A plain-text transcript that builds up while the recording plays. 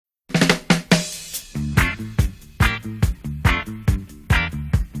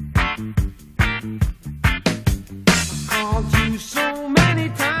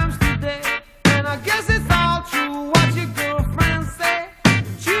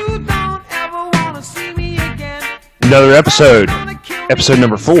another episode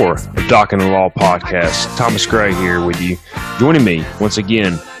number 4 of Doc and the Law Podcast. Thomas Gray here with you. Joining me once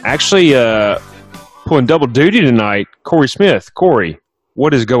again, actually pulling double duty tonight, Corey Smith. Corey,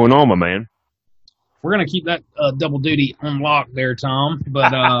 what is going on, my man? We're going to keep that double duty unlocked there, Tom.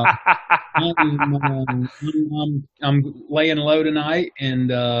 But I'm laying low tonight and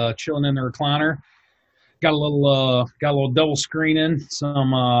chilling in the recliner. Got a little double screening,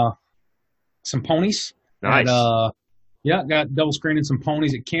 some ponies. Nice. Got double screening some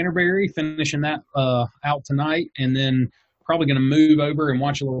ponies at Canterbury, finishing that out tonight, and then probably going to move over and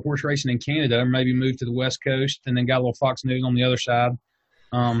watch a little horse racing in Canada, or maybe move to the West Coast, and then got a little Fox News on the other side.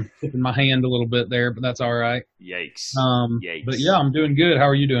 Tipping my hand a little bit there, but that's all right. Yikes. Yikes. But yeah, I'm doing good. How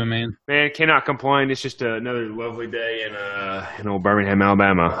are you doing, man? Man, cannot complain. It's just another lovely day in old Birmingham,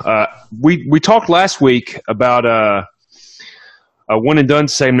 Alabama. We talked last week about a one and done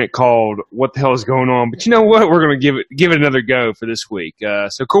segment called "What the hell is going on?" But you know what? We're going to give it another go for this week.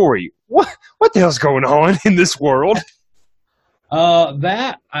 So Corey, what the hell's going on in this world?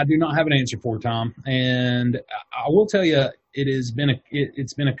 That I do not have an answer for, Tom, and I will tell you. It's been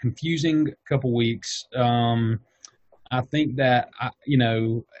a confusing couple weeks. I think that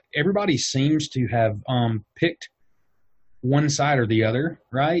everybody seems to have picked one side or the other,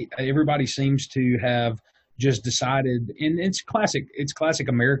 right? Everybody seems to have just decided, and it's classic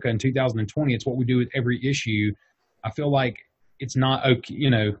America in 2020. It's what we do with every issue. I feel like it's not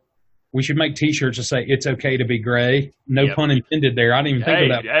okay. We should make T-shirts that say "It's okay to be gray." No pun intended there. I didn't even think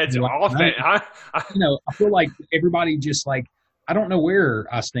of that. It's awesome. I feel like everybody just I don't know where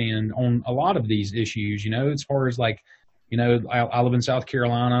I stand on a lot of these issues. As far as I live in South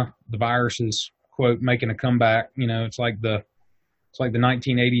Carolina. The virus is quote making a comeback. It's like the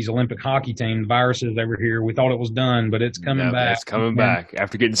 1980s Olympic hockey team. The virus is over here. We thought it was done, but it's coming back. It's coming back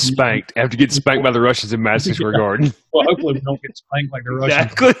after getting spanked. After getting spanked by the Russians in Madison Square Garden. Well, hopefully we don't get spanked like the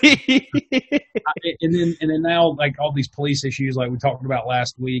Russians. Exactly. and then now all these police issues like we talked about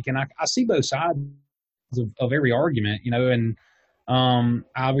last week, and I see both sides of every argument. And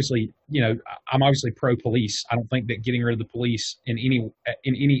obviously, I'm obviously pro police. I don't think that getting rid of the police in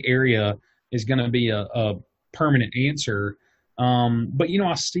any area is going to be a permanent answer. But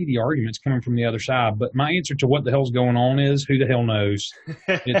I see the arguments coming from the other side. But my answer to what the hell's going on is who the hell knows.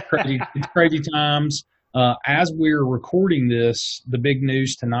 It's crazy. It's crazy times. As we're recording this, the big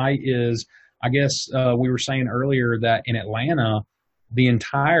news tonight is, I guess we were saying earlier that in Atlanta, the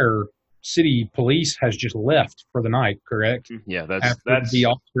entire city police has just left for the night. Correct? Yeah, After the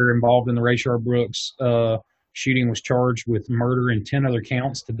officer involved in the Rayshard Brooks shooting was charged with murder and 10 other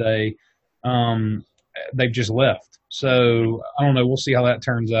counts today. They've just left. So I don't know. We'll see how that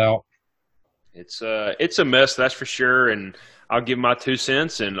turns out. It's a mess, that's for sure. And I'll give my 2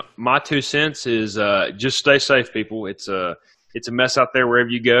 cents. And my 2 cents is just stay safe, people. It's a mess out there wherever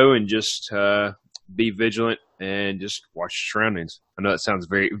you go, and just be vigilant and just watch your surroundings. I know that sounds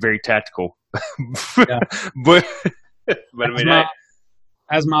very, very tactical, Yeah. but I mean,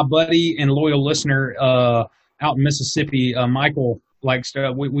 as my buddy and loyal listener out in Mississippi, Michael likes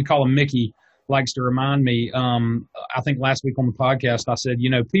to. We call him Mickey. Likes to remind me. I think last week on the podcast I said,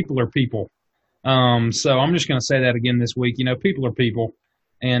 people are people. So I'm just going to say that again this week. People are people,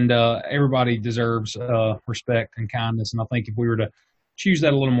 and everybody deserves respect and kindness. And I think if we were to choose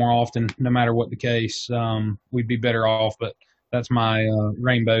that a little more often, no matter what the case, we'd be better off. But that's my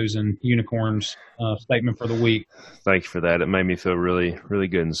rainbows and unicorns statement for the week. Thank you for that. It made me feel really, really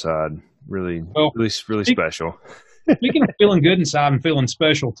good inside. Really special. Speaking of feeling good inside and feeling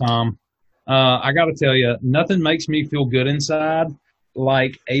special, Tom, I got to tell you, nothing makes me feel good inside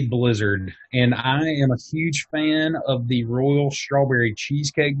like a blizzard. And I am a huge fan of the Royal Strawberry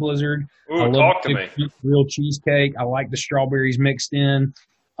Cheesecake Blizzard. Ooh, talk to me. Real cheesecake. I like the strawberries mixed in.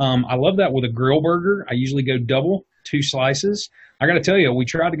 I love that with a grill burger. I usually go double, 2 slices. I got to tell you, we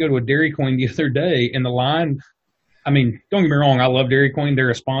tried to go to a Dairy Queen the other day, and the line, don't get me wrong, I love Dairy Queen.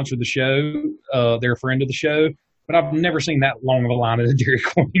 They're a sponsor of the show. They're a friend of the show. But I've never seen that long of a line at a Dairy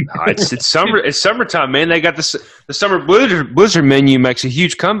Queen. It's summer. It's summertime, man. They got the summer blizzard menu makes a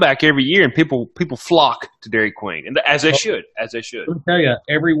huge comeback every year, and people flock to Dairy Queen, and as they should. Let me tell you,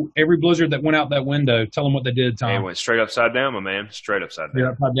 every blizzard that went out that window, tell them what they did, Tom. It went straight upside down, my man. Straight upside down. Straight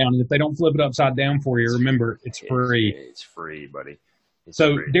upside down. And if they don't flip it upside down for you, remember it's free. It's free, buddy.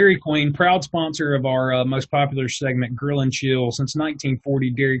 So Dairy Queen, proud sponsor of our most popular segment, Grill and Chill, since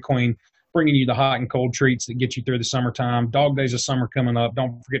 1940. Dairy Queen, bringing you the hot and cold treats that get you through the summertime. Dog days of summer coming up.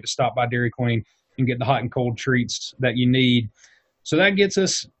 Don't forget to stop by Dairy Queen and get the hot and cold treats that you need. So that gets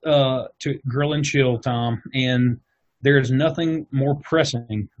us to Grill and Chill, Tom. And there is nothing more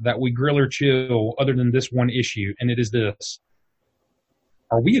pressing that we grill or chill other than this one issue, and it is this.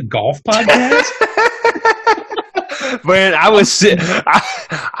 Are we a golf podcast? Man, I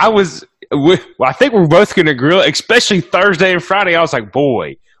think we're both going to grill, especially Thursday and Friday. I was like,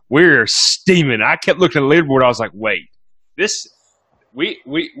 boy, we're steaming. I kept looking at the leaderboard. I was like, wait,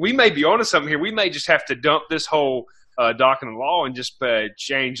 we may be onto something here. We may just have to dump this whole Docking the Law and just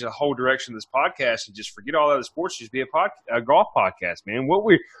change the whole direction of this podcast and just forget all other sports, just be a golf podcast, man. What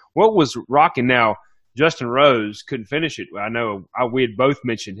was rocking now, Justin Rose couldn't finish it. I know we had both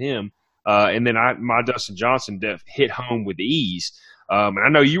mentioned him. And then my Dustin Johnson hit home with ease. And I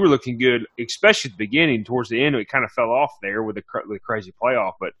know you were looking good, especially at the beginning. Towards the end, it kind of fell off there with the crazy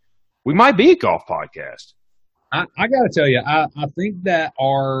playoff. But we might be a golf podcast. I got to tell you, I think that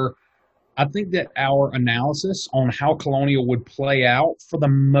our analysis on how Colonial would play out, for the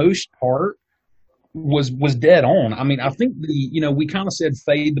most part, was dead on. I mean, I think we kind of said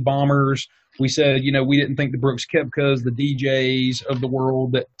fade the Bombers. We said, we didn't think the Brooks Koepkas, the DJs of the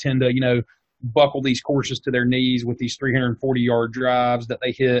world that tend to, buckle these courses to their knees with these 340-yard drives that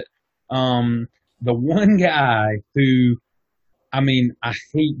they hit. The one guy who, I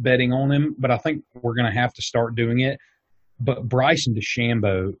hate betting on him, but I think we're going to have to start doing it. But Bryson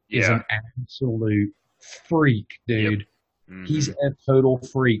DeChambeau is an absolute freak, dude. Yep. Mm-hmm. He's a total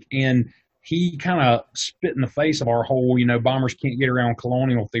freak. And he kind of spit in the face of our whole, Bombers can't get around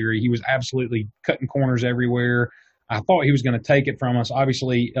Colonial theory. He was absolutely cutting corners everywhere. I thought he was going to take it from us.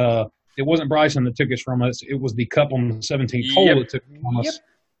 Obviously, it wasn't Bryson that took us from us. It was the couple on the 17th hole that took it from us.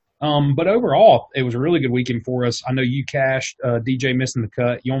 But overall, it was a really good weekend for us. I know you cashed DJ missing the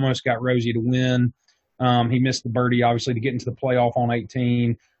cut. You almost got Rosie to win. He missed the birdie, obviously, to get into the playoff on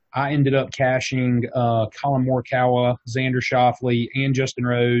 18. I ended up cashing Colin Morikawa, Xander Schauffele, and Justin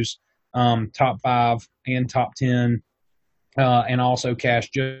Rose, top 5 and top 10. And also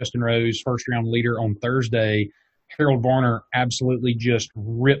cashed Justin Rose, first-round leader on Thursday. Harold Varner absolutely just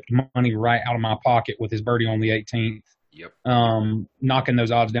ripped money right out of my pocket with his birdie on the 18th. Yep. Knocking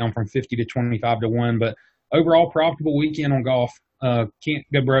those odds down from 50 to 25 to 1. But overall, profitable weekend on golf. Can't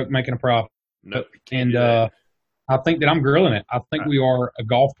go broke making a profit. Nope, and I think that I'm grilling it. I think we are a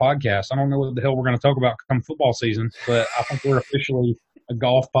golf podcast. I don't know what the hell we're going to talk about come football season, but I think we're officially a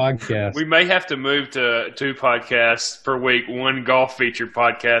golf podcast. We may have to move to 2 podcasts per week, one golf featured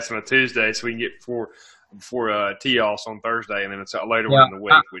podcast on a Tuesday, so we can get before tee-offs on Thursday, and then it's later on in the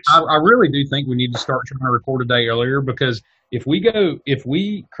week. I really do think we need to start trying to record a day earlier, because if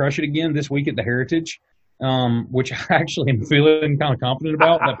we crush it again this week at the Heritage, which I actually am feeling kind of confident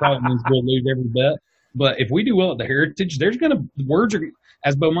about, that probably means we'll lose every bet. But if we do well at the Heritage, words are,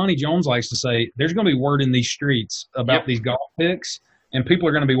 as Bomani Jones likes to say, there's going to be word in these streets about these golf picks, and people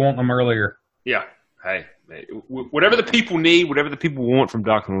are going to be wanting them earlier. Yeah. Hey, whatever the people need, whatever the people want from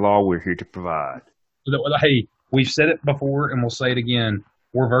Docking the Law, we're here to provide. Hey, we've said it before, and we'll say it again.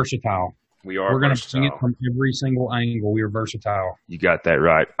 We're versatile. We're going to bring it from every single angle. We are versatile. You got that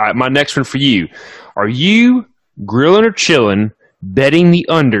right. All right, my next one for you. Are you grilling or chilling betting the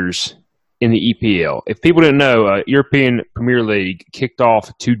unders in the EPL? If people didn't know, European Premier League kicked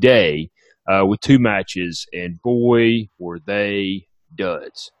off today with 2 matches, and boy, were they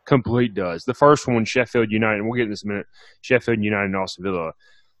duds. Complete duds. The first one, Sheffield United, and we'll get in this in a minute, Sheffield United and Aston Villa.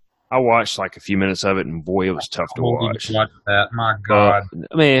 I watched like a few minutes of it, and boy, it was tough to watch. Watch that, my God!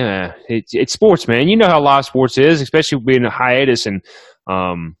 Man, it's sports, man. You know how live sports is, especially being a hiatus. And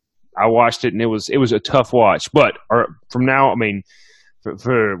I watched it, and it was a tough watch. But from now,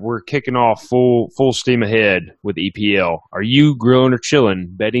 we're kicking off full steam ahead with the EPL. Are you grilling or chilling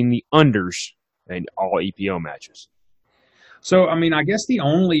betting the unders in all EPL matches? So, I guess the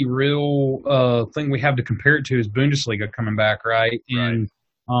only real thing we have to compare it to is Bundesliga coming back, right? And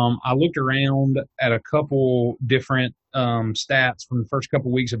I looked around at a couple different stats from the first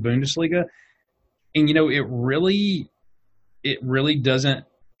couple weeks of Bundesliga, and it really doesn't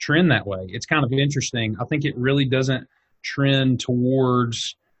trend that way. It's kind of interesting. I think it really doesn't trend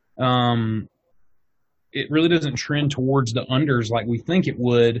towards the unders like we think it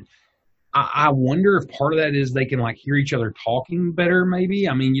would. I wonder if part of that is they can hear each other talking better. Maybe.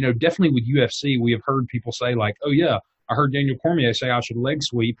 Definitely with UFC, we have heard people say oh yeah, I heard Daniel Cormier say I should leg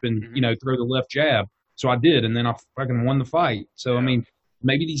sweep and, throw the left jab. So I did, and then I fucking won the fight. So,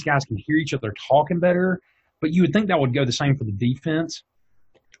 maybe these guys can hear each other talking better, but you would think that would go the same for the defense.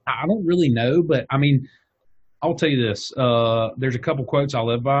 I don't really know, but, I'll tell you this. There's a couple quotes I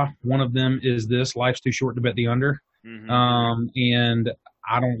live by. One of them is this: life's too short to bet the under. And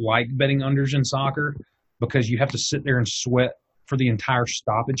I don't like betting unders in soccer because you have to sit there and sweat for the entire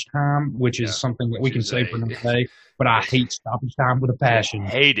stoppage time, which is something that we can say for another day. But I hate stoppage time with a passion.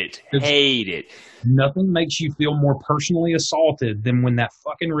 Hate it. Nothing makes you feel more personally assaulted than when that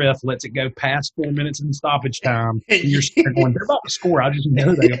fucking ref lets it go past 4 minutes in stoppage time. And you're going, they're about to score. I just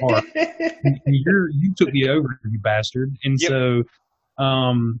know they are. And you took the over, you bastard. And so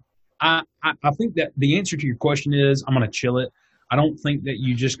I think that the answer to your question is I'm going to chill it. I don't think that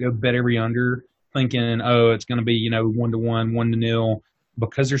you just go bet every under thinking, oh, it's going to be, 1-1, 1-0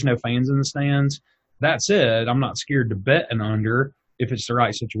 because there's no fans in the stands. That said, I'm not scared to bet an under if it's the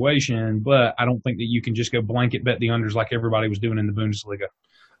right situation, but I don't think that you can just go blanket bet the unders like everybody was doing in the Bundesliga.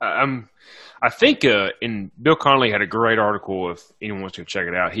 I think and Bill Connolly had a great article if anyone wants to check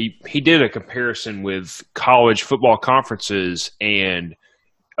it out. He did a comparison with college football conferences and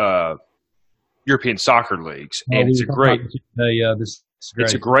European soccer leagues, and it's a great.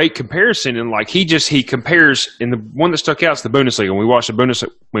 It's a great comparison, and he compares, and the one that stuck out is the Bundesliga. And we watched the Bundesliga.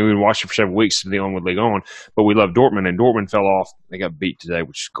 We watched it for 7 weeks to the onward league on, but we love Dortmund, and Dortmund fell off. They got beat today,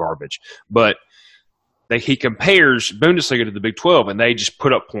 which is garbage. But he compares Bundesliga to the Big 12, and they just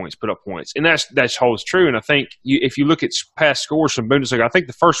put up points, and that holds true. And I think if you look at past scores from Bundesliga, I think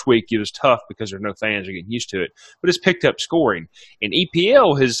the first week it was tough because there's no fans, you're getting used to it, but it's picked up scoring. And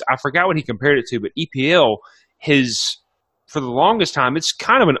EPL I forgot what he compared it to, but EPL for the longest time, it's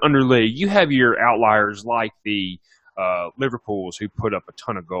kind of an underleague. You have your outliers like the Liverpools who put up a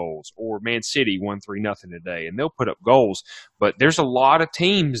ton of goals, or Man City won 3-0 today, and they'll put up goals. But there's a lot of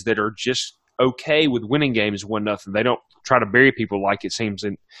teams that are just okay with winning games 1-0. They don't try to bury people like it seems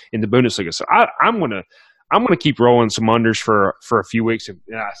in the Bundesliga. So I'm gonna keep rolling some unders for a few weeks. And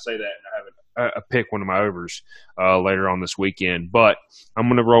I say that, and I have a pick one of my overs later on this weekend. But I'm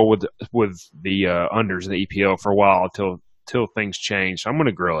gonna roll with the unders in the EPL for a while until things change. So I'm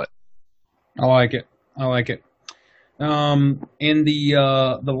gonna grill it. I like it. And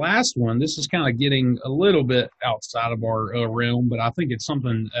the last one, this is kind of getting a little bit outside of our realm, but I think it's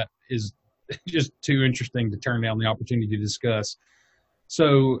something that is just too interesting to turn down the opportunity to discuss.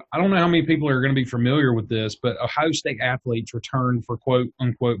 So I don't know how many people are going to be familiar with this, but Ohio State athletes returned for quote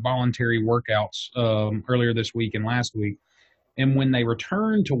unquote voluntary workouts earlier this week and last week. And when they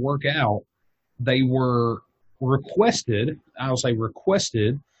returned to work out, they were requested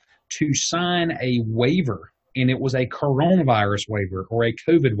to sign a waiver. And it was a coronavirus waiver or a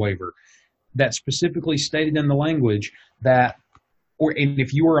COVID waiver that specifically stated in the language that, and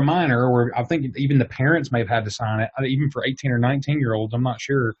if you were a minor, or I think even the parents may have had to sign it, even for 18 or 19-year-olds, I'm not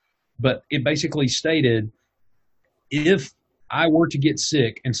sure. But it basically stated, if I were to get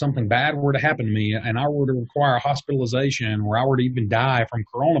sick and something bad were to happen to me and I were to require hospitalization or I were to even die from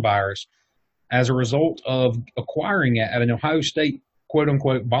coronavirus as a result of acquiring it at an Ohio State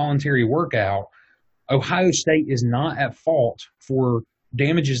quote-unquote voluntary workout, Ohio State is not at fault for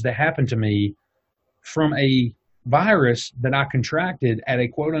damages that happened to me from a virus that I contracted at a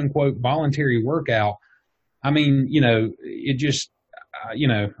quote unquote voluntary workout. I mean, it just, I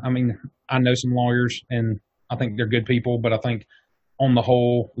know some lawyers and I think they're good people, but I think on the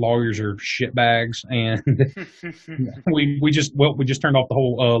whole, lawyers are shitbags, and we just turned off the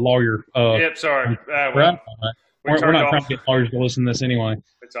whole lawyer. Yep, sorry. Right? We're not trying to get lawyers to listen to this anyway.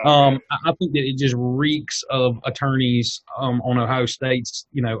 I think that it just reeks of attorneys on Ohio State's,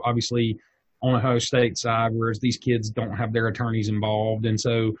 obviously on Ohio State's side, whereas these kids don't have their attorneys involved. And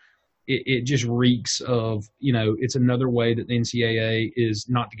so it just reeks of, it's another way that the NCAA is,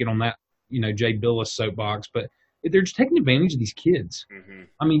 not to get on that, Jay Billis soapbox, but they're just taking advantage of these kids. Mm-hmm.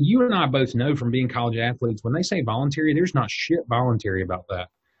 I mean, you and I both know from being college athletes, when they say voluntary, there's not shit voluntary about that.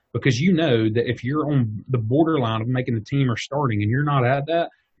 Because you know that if you're on the borderline of making the team or starting and you're not at that,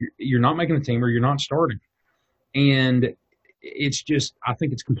 you're not making the team or you're not starting. And it's just, I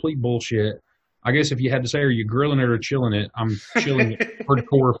think it's complete bullshit. I guess if you had to say, are you grilling it or chilling it? I'm chilling it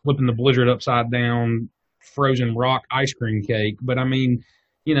hardcore, flipping the blizzard upside down, frozen rock ice cream cake. But I mean,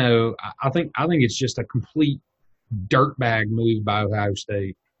 I think it's just a complete dirtbag move by Ohio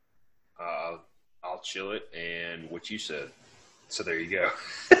State. I'll chill it and what you said. So there you go.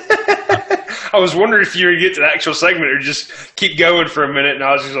 I was wondering if you were going to get to the actual segment or just keep going for a minute. And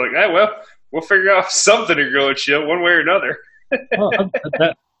I was just like, we'll figure out something to grill and chill one way or another.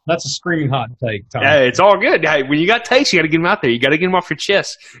 That's a screaming hot take, Tom. Yeah, it's all good. Hey, when you got takes, you got to get them out there. You got to get them off your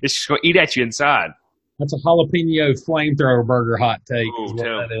chest. It's just going to eat at you inside. That's a jalapeno flamethrower burger hot take.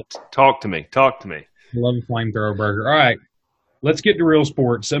 Ooh, talk to me. I love a flamethrower burger. All right, let's get to real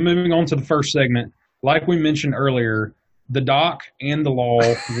sports. So moving on to the first segment, like we mentioned earlier, the doc and the law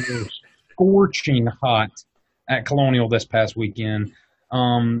were scorching hot at Colonial this past weekend.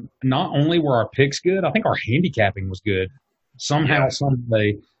 Not only were our picks good, I think our handicapping was good. somehow,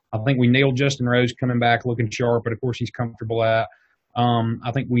 someday. I think we nailed Justin Rose coming back looking sharp, but of course he's comfortable at.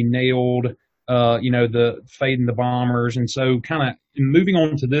 I think we nailed, the fading the Bombers. And so kind of moving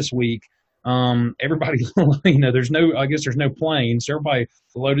on to this week, everybody, I guess there's no plane. So everybody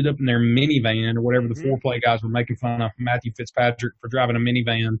loaded up in their minivan or whatever the foreplay guys were making fun of Matthew Fitzpatrick for driving a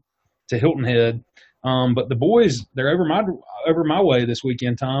minivan to Hilton Head. But the boys, they're over my way this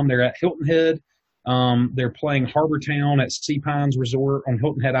weekend, Tom. They're at Hilton Head. They're playing Harbor Town at Sea Pines Resort on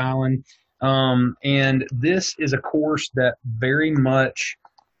Hilton Head Island. And this is a course that very much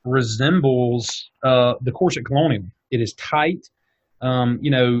resembles the course at Colonial. It is tight.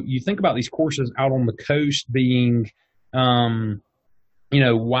 You think about these courses out on the coast being, wide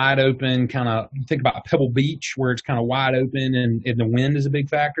open, kind of, you think about Pebble Beach where it's kind of wide open and the wind is a big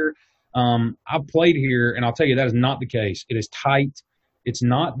factor. I've played here, and I'll tell you that is not the case. It is tight. It's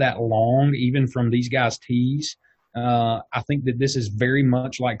not that long, even from these guys' tees. I think that this is very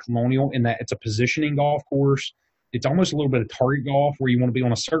much like Colonial in that it's a positioning golf course. It's almost a little bit of target golf where you want to be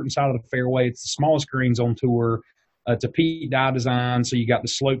on a certain side of the fairway. It's the smallest greens on tour. It's a Pete Dye design, so you got the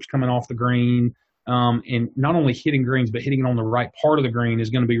slopes coming off the green. And not only hitting greens, but hitting it on the right part of the green is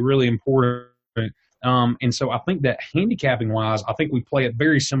going to be really important. And so I think that handicapping-wise, I think we play it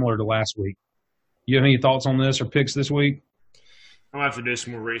very similar to last week. You have any thoughts on this or picks this week? I'll have to do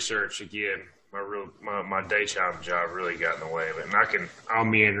some more research again. My daytime job really got in the way of it, and I'll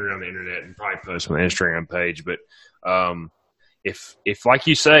meander around the internet and probably post on the Instagram page. But if like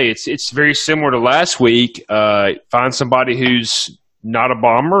you say, it's very similar to last week. Find somebody who's not a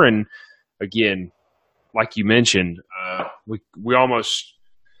bomber, and again, like you mentioned, we almost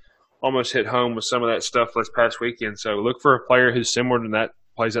hit home with some of that stuff this past weekend. So look for a player who's similar to that,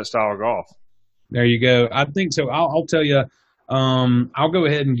 plays that style of golf. There you go. I think so. I'll tell you. I'll go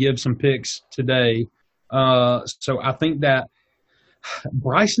ahead and give some picks today. So I think that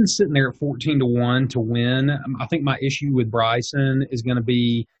Bryson's sitting there at 14-1 to win. I think my issue with Bryson is going to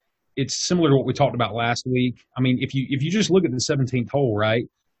be it's similar to what we talked about last week. I mean, if you just look at the 17th hole, right?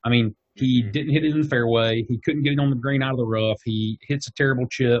 I mean, he didn't hit it in the fairway. He couldn't get it on the green out of the rough. He hits a terrible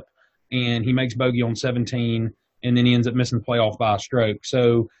chip, and he makes bogey on 17, and then he ends up missing the playoff by a stroke.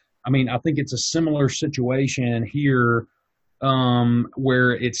 So, I mean, I think it's a similar situation here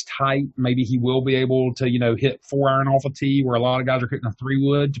where it's tight. Maybe he will be able to, hit 4-iron off a tee where a lot of guys are hitting a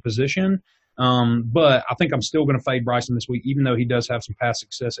 3-wood to position. But I think I'm still going to fade Bryson this week, even though he does have some past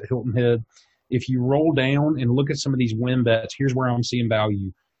success at Hilton Head. If you roll down and look at some of these win bets, here's where I'm seeing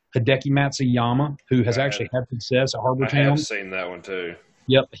value. Hideki Matsuyama, who has actually had success at Harbor Town. I have seen that one too.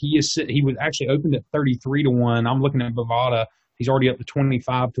 Yep, he was actually opened at 33-1. I'm looking at Bovada. He's already up to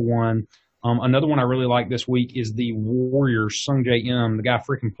 25-1. Another one I really like this week is the Warriors, Sungjae Im. The guy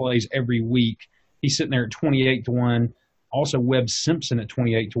freaking plays every week. He's sitting there at 28-1. Also, Webb Simpson at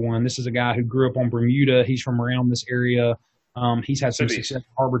 28-1. This is a guy who grew up on Bermuda. He's from around this area. He's had some success at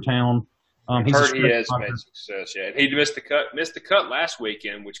Harbor Town. He has made success, yeah. And he missed the cut last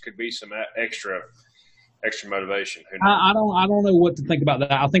weekend, which could be some extra motivation. I don't know what to think about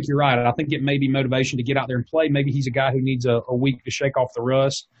that. I think you're right. I think it may be motivation to get out there and play. Maybe he's a guy who needs a week to shake off the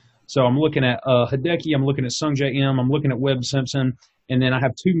rust. So I'm looking at Hideki, I'm looking at Sungjae Im, I'm looking at Webb Simpson, and then I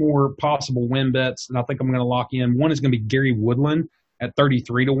have two more possible win bets that I think I'm going to lock in. One is going to be Gary Woodland at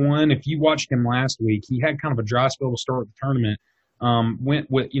 33-1. If you watched him last week, he had kind of a dry spell to start the tournament.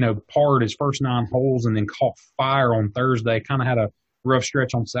 Went with, parred his first 9 holes and then caught fire on Thursday. Kind of had a rough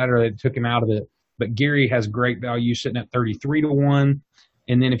stretch on Saturday that took him out of it. But Gary has great value sitting at 33-1.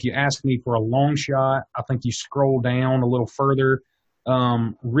 And then if you ask me for a long shot, I think you scroll down a little further.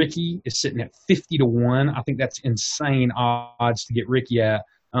 Ricky is sitting at 50-1. I think that's insane odds to get Ricky at.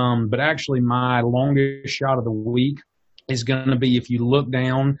 But actually my longest shot of the week is going to be, if you look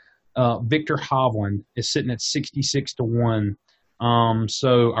down, Victor Hovland is sitting at 66-1.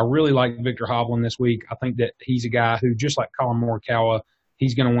 So I really like Victor Hovland this week. I think that he's a guy who, just like Colin Morikawa,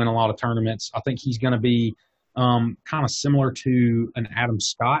 he's going to win a lot of tournaments. I think he's going to be kind of similar to an Adam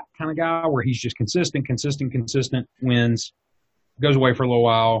Scott kind of guy where he's just consistent, wins, goes away for a little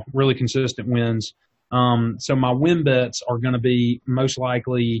while, really consistent wins. So my win bets are going to be most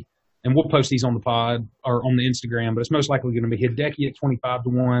likely, and we'll post these on the pod or on the Instagram, but it's most likely going to be Hideki at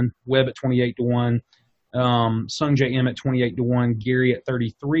 25-1, Webb at 28-1, Sungjae Im at 28-1, Gary at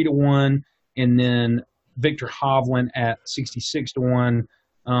 33-1, and then Victor Hovland at 66-1.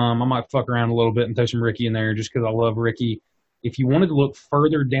 I might fuck around a little bit and throw some Ricky in there just because I love Ricky. If you wanted to look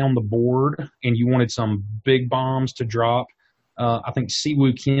further down the board and you wanted some big bombs to drop, I think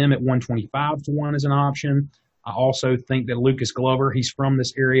Siwoo Kim at 125-1 is an option. I also think that Lucas Glover, he's from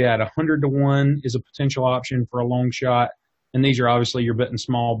this area, at 100-1 is a potential option for a long shot. and these are obviously you're betting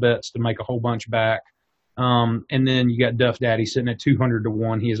small bets to make a whole bunch back. And then you got Duff Daddy sitting at 200 to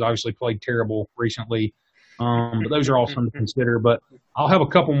 1. He has obviously played terrible recently. But those are all something to consider. But I'll have a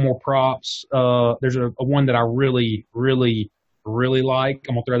couple more props. There's a one that I really, really, really like.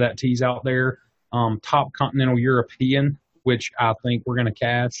 I'm going to throw that tease out there. Top Continental European, which I think we're going to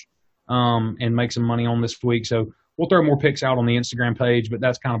cash and make some money on this week. So we'll throw more picks out on the Instagram page, but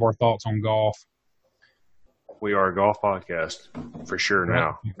that's kind of our thoughts on golf. We are a golf podcast for sure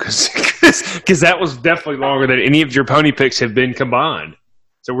now, because that was definitely longer than any of your pony picks have been combined.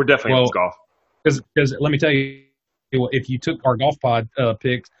 So we're definitely golf. Because let me tell you, if you took our golf pod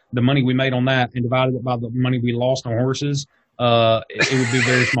picks, the money we made on that, and divided it by the money we lost on horses, it would be a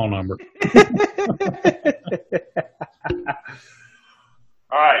very small number.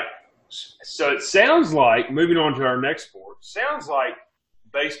 All right. So it sounds like, moving on to our next sport, sounds like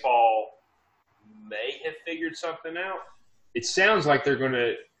baseball may have figured something out. It sounds like they're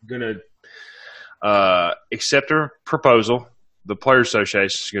gonna accept a proposal. The Players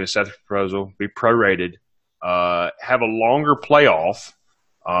Association is going to accept the proposal, be prorated, have a longer playoff,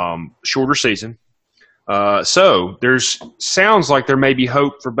 shorter season. So sounds like there may be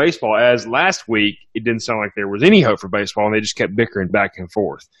hope for baseball. As last week, it didn't sound like there was any hope for baseball, and they just kept bickering back and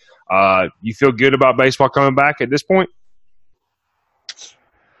forth. You feel good about baseball coming back at this point?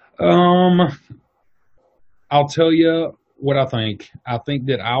 I'll tell you what I think. I think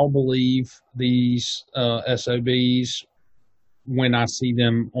that I'll believe these SOBs when I see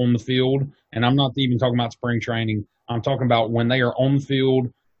them on the field. And I'm not even talking about spring training. I'm talking about when they are on the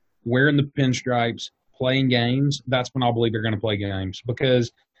field, wearing the pinstripes, playing games. That's when I'll believe they're going to play games.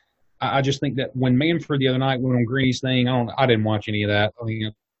 Because I just think that when Manfred the other night went on Greeny's thing, I didn't watch any of that. I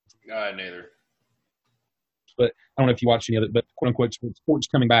mean, neither. But I don't know if you watched any of it, but quote unquote sports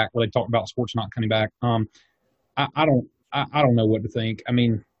coming back, where they talk about sports not coming back. I don't know what to think. I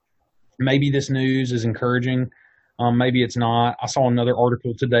mean, maybe this news is encouraging. Maybe it's not. I saw another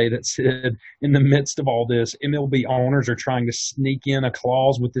article today that said in the midst of all this, MLB owners are trying to sneak in a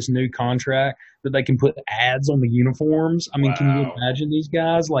clause with this new contract that they can put ads on the uniforms. I mean, Can you imagine these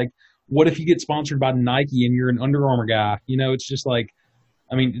guys? Like, what if you get sponsored by Nike and you're an Under Armour guy? You know, it's just like,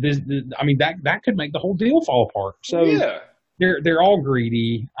 I mean, that could make the whole deal fall apart. So yeah. They're all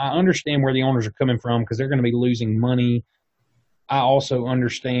greedy. I understand where the owners are coming from because they're going to be losing money. I also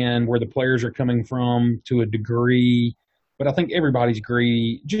understand where the players are coming from to a degree, but I think everybody's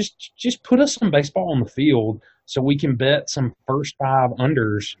greedy. Just put us some baseball on the field so we can bet some first five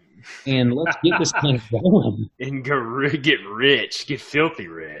unders, and let's get this thing going. And get rich, get filthy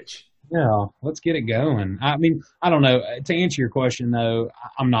rich. Yeah, let's get it going. I mean, I don't know. To answer your question, though,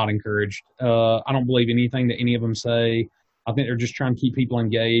 I'm not encouraged. I don't believe anything that any of them say. I think they're just trying to keep people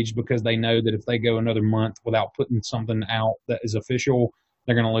engaged because they know that if they go another month without putting something out that is official,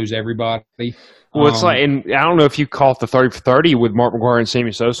 they're going to lose everybody. Well, it's like, and I don't know if you caught the 30 for 30 with Mark McGwire and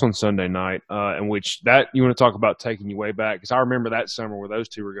Sammy Sosa on Sunday night, in which that you want to talk about taking you way back, because I remember that summer where those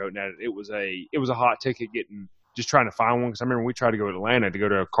two were going at it. It was a hot ticket just trying to find one, because I remember we tried to go to Atlanta to go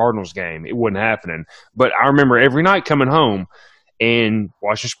to a Cardinals game. It wasn't happening. But I remember every night coming home and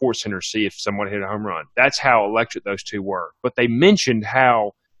watching SportsCenter, see if someone hit a home run. That's how electric those two were. But they mentioned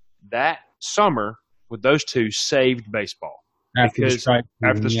how that summer with those two saved baseball. After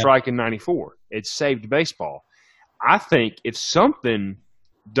the strike in 94, it saved baseball. I think if something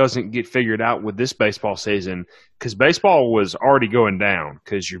doesn't get figured out with this baseball season, because baseball was already going down,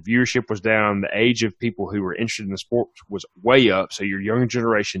 because your viewership was down, the age of people who were interested in the sport was way up, so your younger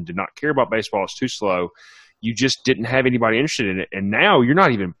generation did not care about baseball. It's too slow. You just didn't have anybody interested in it, and now you're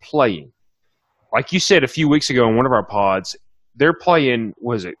not even playing. Like you said a few weeks ago in one of our pods, they're playing,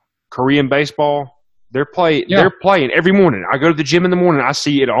 was it Korean baseball? They're playing every morning. I go to the gym in the morning, I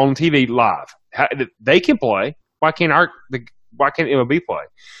see it on TV live. They can play. Why can't MLB play?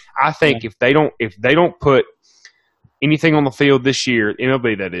 I think if they don't put anything on the field this year,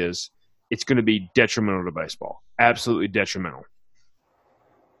 MLB that is, it's going to be detrimental to baseball. Absolutely detrimental.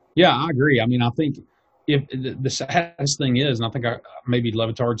 Yeah, I agree. I mean, I think if the saddest thing is, and I think maybe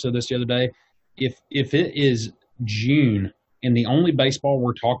Levitard said this the other day, if it is June and the only baseball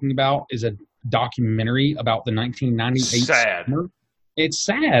we're talking about is a documentary about the 1998 summer, it's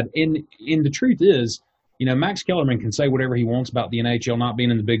sad. And the truth is, you know, Max Kellerman can say whatever he wants about the NHL not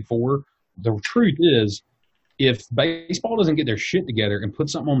being in the Big Four. The truth is, if baseball doesn't get their shit together and put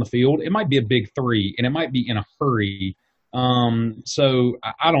something on the field, it might be a big three, and it might be in a hurry. So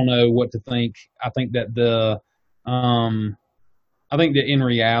I don't know what to think. I think that in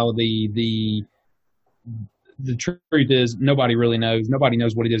reality, the truth is nobody really knows. Nobody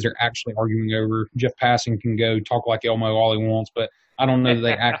knows what it is they're actually arguing over. Jeff Passan can go talk like Elmo all he wants, but I don't know that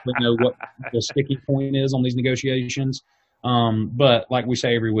they actually know what the sticky point is on these negotiations. But like we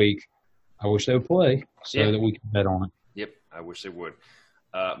say every week, I wish they would play so that we can bet on it. Yep, I wish they would.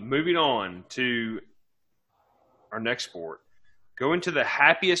 Moving on to our next sport. Going to the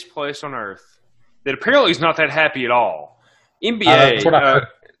happiest place on earth that apparently is not that happy at all. NBA.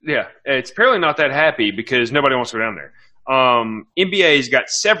 It's apparently not that happy because nobody wants to go down there. NBA's got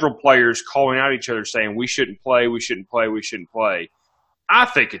several players calling out each other saying we shouldn't play, we shouldn't play, we shouldn't play. I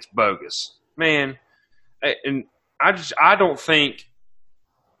think it's bogus, man. And I don't think.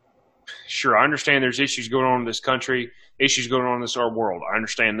 Sure, I understand there's issues going on in this country, issues going on in this our world. I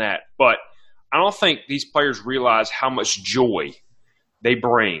understand that, but I don't think these players realize how much joy they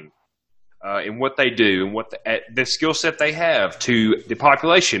bring in what they do and what the skill set they have to the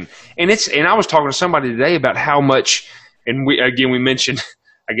population. And I was talking to somebody today about how much. And we mentioned,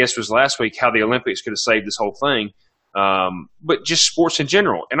 I guess it was last week, how the Olympics could have saved this whole thing. But just sports in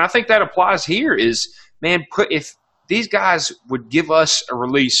general. And I think that applies here is, man, if these guys would give us a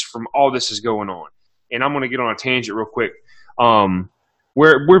release from all this is going on. And I'm going to get on a tangent real quick.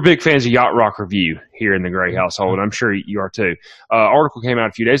 We're big fans of Yacht Rock Review here in the Gray household. I'm sure you are too. Article came out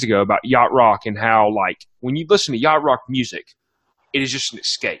a few days ago about Yacht Rock and how, like, when you listen to Yacht Rock music, it is just an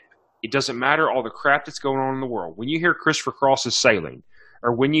escape. It doesn't matter all the crap that's going on in the world. When you hear Christopher Cross's Sailing,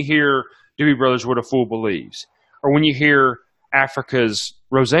 or when you hear Doobie Brothers' What a Fool Believes, or when you hear Africa's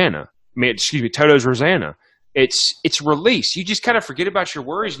Toto's Rosanna, it's release. You just kind of forget about your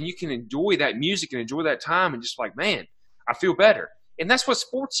worries and you can enjoy that music and enjoy that time and just like, man, I feel better. And that's what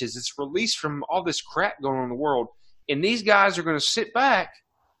sports is. It's release from all this crap going on in the world. And these guys are going to sit back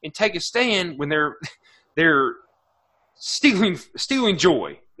and take a stand when they're stealing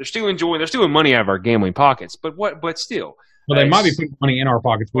joy. They're stealing joy. They're stealing money out of our gambling pockets. But still. Well, they might be putting money in our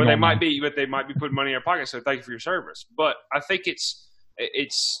pockets. They might be putting money in our pockets. So thank you for your service. But I think it's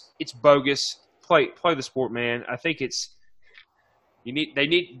bogus. Play the sport, man. I think they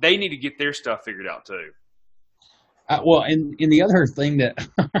need to get their stuff figured out too. Well, and the other thing that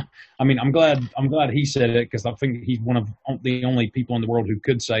I mean, I'm glad he said it because I think he's one of the only people in the world who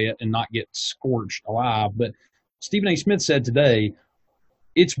could say it and not get scorched alive. But Stephen A. Smith said today,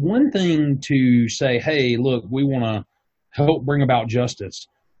 it's one thing to say, hey, look, we want to help bring about justice.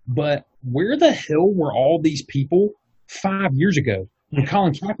 But where the hell were all these people 5 years ago when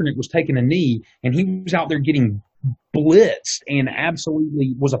Colin Kaepernick was taking a knee and he was out there getting blitzed and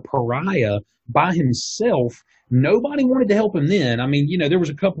absolutely was a pariah by himself? Nobody wanted to help him then. I mean, there was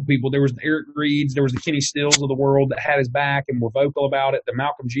a couple people. There was the Eric Reeds. There was the Kenny Stills of the world that had his back and were vocal about it. The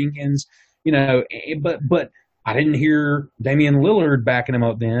Malcolm Jenkins, but I didn't hear Damian Lillard backing him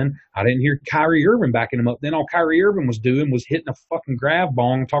up then. I didn't hear Kyrie Irving backing him up then. All Kyrie Irving was doing was hitting a fucking grab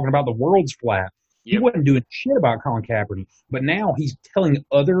bong talking about the world's flat. Yep. He wasn't doing shit about Colin Kaepernick. But now he's telling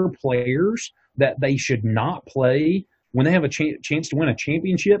other players that they should not play when they have a chance to win a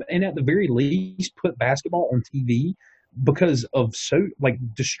championship, and at the very least put basketball on TV because of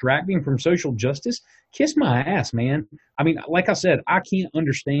distracting from social justice. Kiss my ass, man. I mean, like I said, I can't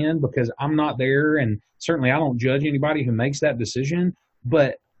understand because I'm not there, and certainly I don't judge anybody who makes that decision,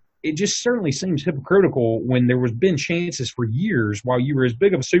 but it just certainly seems hypocritical when there was been chances for years while you were as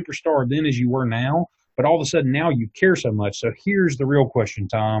big of a superstar then as you were now, but all of a sudden now you care so much. So here's the real question,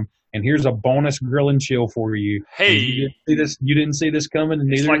 Tom. And here's a bonus grill and chill for you. Hey, you didn't see this coming, and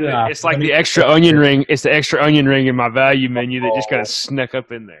neither did I. It's like the extra onion ring. It's the extra onion ring in my value menu that just kind of snuck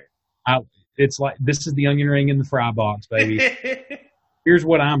up in there. It's like this is the onion ring in the fry box, baby. Here's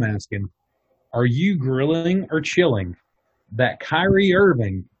what I'm asking: are you grilling or chilling that Kyrie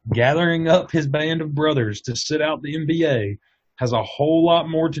Irving gathering up his band of brothers to sit out the NBA has a whole lot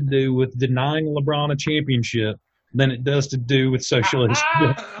more to do with denying LeBron a championship than it does to do with socialist.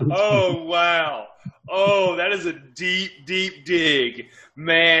 Oh, wow. Oh, that is a deep, deep dig.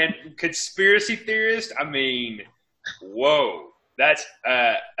 Man, conspiracy theorist, I mean, whoa. That's,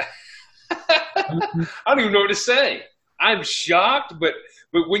 I don't even know what to say. I'm shocked, but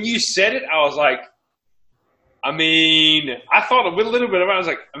when you said it, I was like, I mean, I thought a little bit about it. I was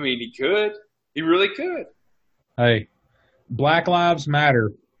like, I mean, he could. He really could. Hey, Black Lives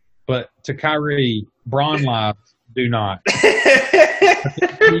Matter, but to Kyrie, Bron lives do not. He's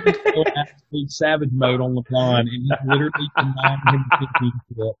still actually savage mode on LeBron, and he's literally denying him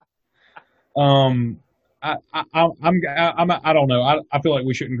championship. I don't know. I feel like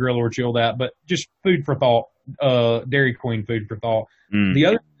we shouldn't grill or chill that, but just food for thought. Dairy Queen food for thought.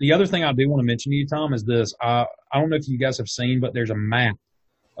 The other thing I do want to mention to you, Tom, is this. I don't know if you guys have seen, but there's a map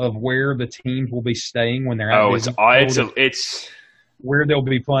of where the teams will be staying when they're at Oh, Disney it's where they'll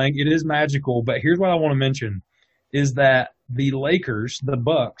be playing. It is magical. But here's what I want to mention is that the Lakers, the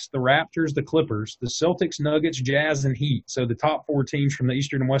Bucks, the Raptors, the Clippers, the Celtics, Nuggets, Jazz, and Heat, so the top 4 teams from the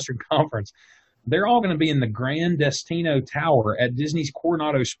Eastern and Western Conference, they're all going to be in the Grand Destino Tower at Disney's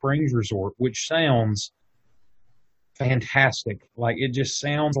Coronado Springs Resort, which sounds fantastic. Like, it just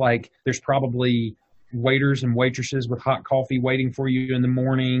sounds like there's probably waiters and waitresses with hot coffee waiting for you in the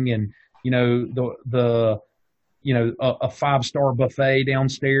morning, and a 5-star buffet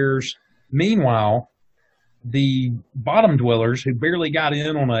downstairs. Meanwhile, the bottom dwellers who barely got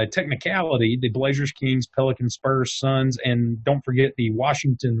in on a technicality, the Blazers, Kings, Pelicans, Spurs, Suns, and don't forget the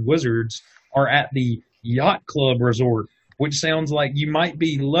Washington Wizards, are at the Yacht Club Resort, which sounds like you might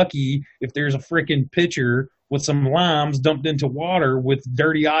be lucky if there's a freaking pitcher with some limes dumped into water with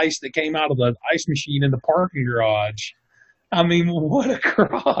dirty ice that came out of the ice machine in the parking garage. I mean, what a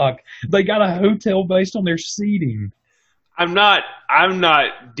crock. They got a hotel based on their seating. I'm not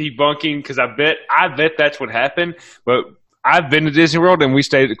debunking because I bet that's what happened. But I've been to Disney World and we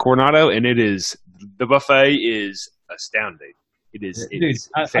stayed at Coronado, and the buffet is astounding. It is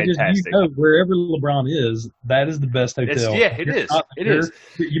fantastic. Wherever LeBron is, that is the best hotel. It is. It is.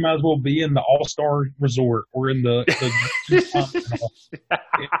 You might as well be in the All-Star Resort or in the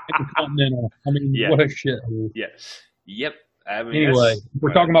Continental. I mean, what a shithole. Yeah. Yep. I mean, anyway,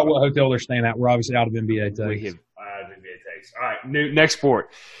 we're talking about what hotel they're staying at. We're obviously out of NBA takes. We have NBA takes. All right, next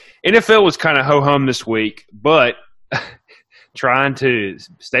sport. NFL was kind of ho-hum this week, but trying to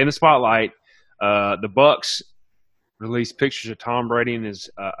stay in the spotlight, the Bucks released pictures of Tom Brady in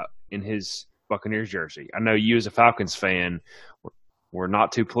his Buccaneers jersey. I know you as a Falcons fan were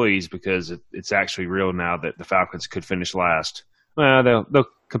not too pleased because it's actually real now that the Falcons could finish last. Well, they'll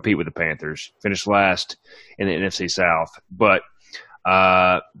compete with the Panthers, finish last in the NFC South. But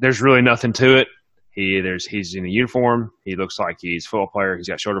there's really nothing to it. He's in a uniform. He looks like he's a football player. He's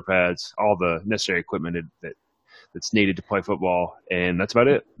got shoulder pads, all the necessary equipment that's needed to play football, and that's about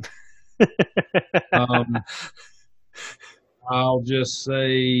it. I'll just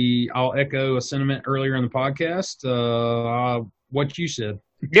say I'll echo a sentiment earlier in the podcast. What you said.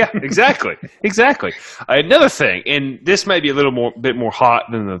 Yeah, exactly. Another thing, and this may be a bit more hot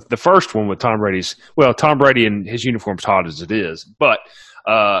than the first one with Tom Brady's. Well, Tom Brady and his uniform's hot as it is, but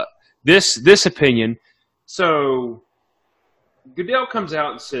this opinion. So Goodell comes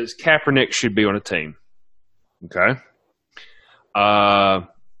out and says Kaepernick should be on a team. Okay.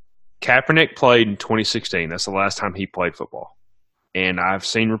 Kaepernick played in 2016. That's the last time he played football. And I've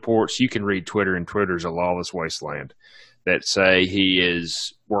seen reports. You can read Twitter, and Twitter's a lawless wasteland, that say he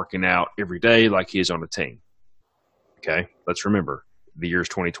is working out every day like he is on a team. Okay, let's remember the year's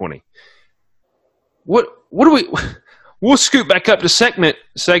 2020. What do we? We'll scoot back up to segment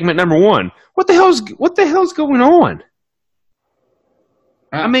number 1. What the hell's going on?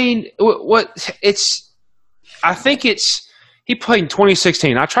 I mean, I think he played in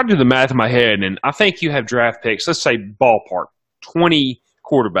 2016. I tried to do the math in my head, and I think you have draft picks. Let's say ballpark 20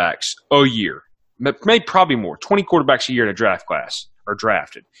 quarterbacks a year. Maybe probably more. 20 quarterbacks a year in a draft class are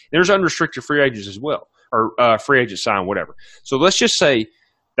drafted. There's unrestricted free agents as well, or free agent sign, whatever. So let's just say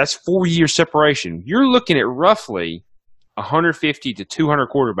that's 4 years separation. You're looking at roughly 150 to 200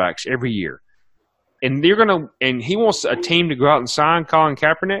 quarterbacks every year, and he wants a team to go out and sign Colin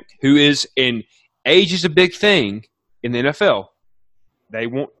Kaepernick, who is age is a big thing in the NFL. They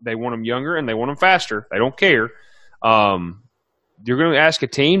want him younger and they want him faster. They don't care. You're going to ask a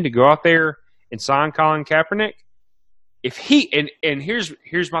team to go out there and sign Colin Kaepernick? If he and here's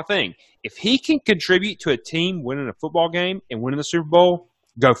my thing. If he can contribute to a team winning a football game and winning the Super Bowl,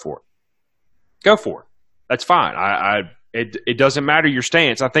 go for it. Go for it. That's fine. It doesn't matter your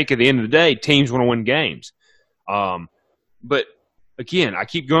stance. I think at the end of the day, teams want to win games. But again, I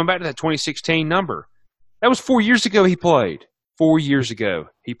keep going back to that 2016 number. That was 4 years ago he played. 4 years ago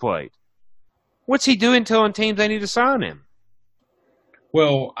he played. What's he doing telling teams they need to sign him?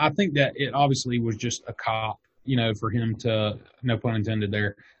 Well, I think that it obviously was just a cop, for him to, no pun intended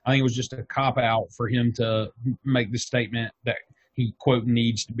there. I think it was just a cop out for him to make the statement that he, quote,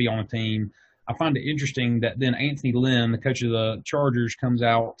 needs to be on a team. I find it interesting that then Anthony Lynn, the coach of the Chargers, comes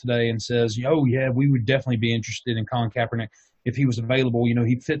out today and says, oh, yeah, we would definitely be interested in Colin Kaepernick if he was available.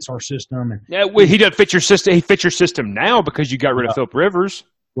 He fits our system. He doesn't fit your system. He fits your system now because you got rid of Philip Rivers.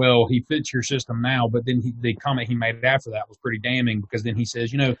 Well, he fits your system now, but then the comment he made after that was pretty damning because then he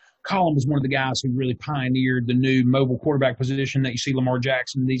says, Colin was one of the guys who really pioneered the new mobile quarterback position that you see Lamar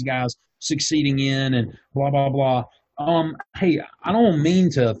Jackson and these guys succeeding in and blah, blah, blah. Hey, I don't mean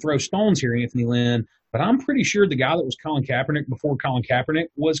to throw stones here, Anthony Lynn, But I'm pretty sure the guy that was Colin Kaepernick before Colin Kaepernick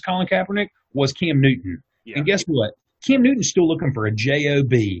was Cam Newton. Yeah. And guess what? Cam Newton's still looking for a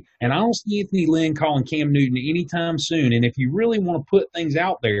job, and I don't see Anthony Lynn calling Cam Newton anytime soon. And if you really want to put things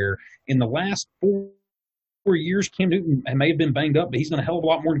out there, in the last 4 years, Cam Newton may have been banged up, but he's done a hell of a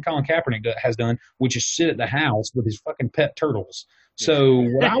lot more than Colin Kaepernick has done, which is sit at the house with his fucking pet turtles. So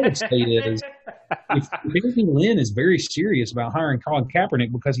what I would say is, if Anthony Lynn is very serious about hiring Colin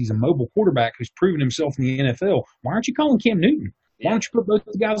Kaepernick because he's a mobile quarterback who's proven himself in the NFL, why aren't you calling Cam Newton? Why don't you put both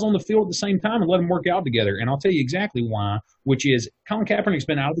the guys on the field at the same time and let them work out together? And I'll tell you exactly why, which is Colin Kaepernick's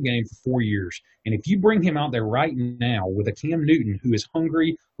been out of the game for 4 years. And if you bring him out there right now with a Cam Newton who is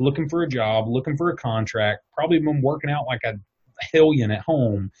hungry, looking for a job, looking for a contract, probably been working out like a hellion at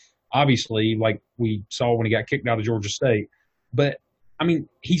home, obviously, like we saw when he got kicked out of Georgia State. But, I mean,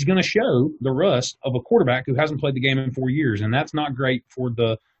 he's going to show the rust of a quarterback who hasn't played the game in 4 years, and that's not great for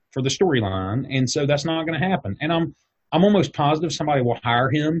the storyline. And so that's not going to happen. And I'm almost positive somebody will hire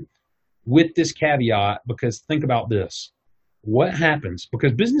him with this caveat, because think about this. What happens?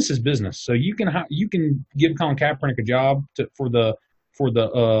 Because business is business. So you can give Colin Kaepernick a job for the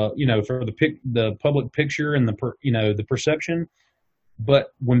public picture and the perception.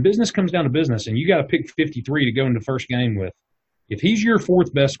 But when business comes down to business and you got to pick 53 to go into the first game with, if he's your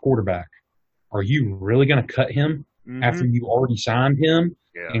fourth best quarterback, are you really going to cut him after you already signed him?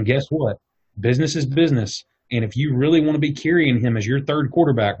 Yeah. And guess what? Business is business. And if you really want to be carrying him as your third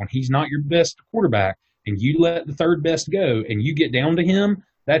quarterback when he's not your best quarterback, and you let the third best go and you get down to him,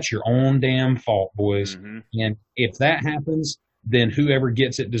 that's your own damn fault, boys. Mm-hmm. And if that happens, then whoever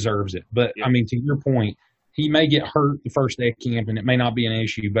gets it deserves it. But, I mean, to your point, he may get hurt the first day of camp, and it may not be an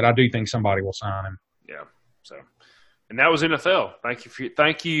issue, but I do think somebody will sign him. Yeah. So, and that was NFL. Thank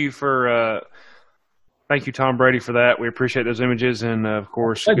you, Tom Brady, for that. We appreciate those images, and of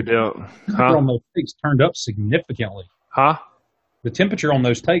course, Goodell. On those takes turned up significantly. Huh? The temperature on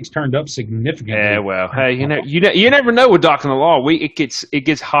those takes turned up significantly. Yeah, well, hey, you never know with Doc in the Law. It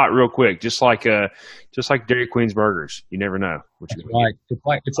gets hot real quick, just like Dairy Queen's burgers. You never know. It's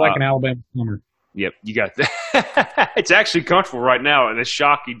like an Alabama summer. Yep, you got that. It's actually comfortable right now in a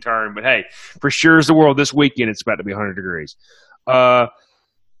shocking turn, but hey, for sure as the world this weekend, it's about to be 100 degrees.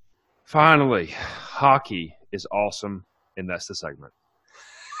 Finally, hockey is awesome, and that's the segment.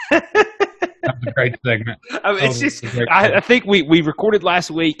 That's a great segment. I mean, it's just, I think we recorded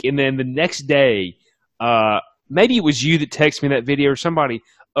last week, and then the next day, maybe it was you that texted me that video or somebody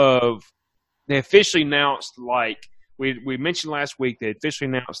they officially announced, like we mentioned last week, they officially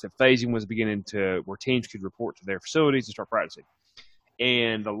announced that phasing was beginning where teams could report to their facilities and start practicing.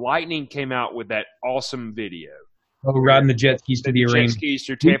 And the Lightning came out with that awesome video. Oh, riding the jet skis to the arena. Jet skis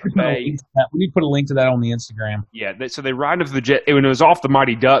through Tampa Bay. We need to put a link to that on the Instagram. Yeah, so they ride into the jet. It was off the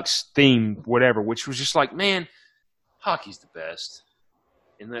Mighty Ducks theme, whatever, which was just like, man, hockey's the best.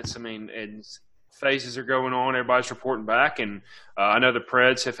 And and phases are going on. Everybody's reporting back. And I know the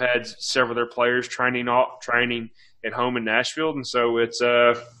Preds have had several of their players training at home in Nashville. And so it's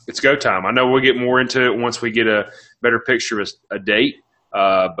go time. I know we'll get more into it once we get a better picture of a date.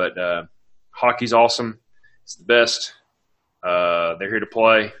 But hockey's awesome. It's the best. They're here to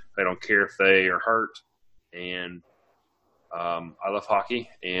play. They don't care if they are hurt. And I love hockey.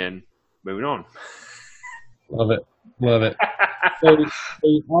 And moving on. Love it. So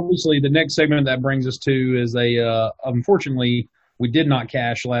obviously, the next segment that brings us to is unfortunately, we did not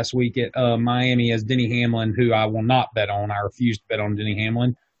cash last week at Miami as Denny Hamlin, who I will not bet on. I refuse to bet on Denny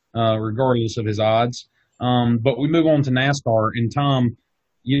Hamlin, regardless of his odds. But we move on to NASCAR. And Tom,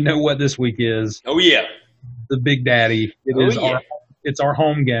 you know what this week is. Oh, yeah. The Big Daddy. It's our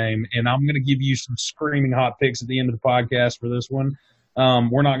home game, and I'm going to give you some screaming hot picks at the end of the podcast for this one.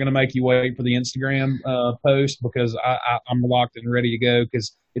 We're not going to make you wait for the Instagram post because I'm locked and ready to go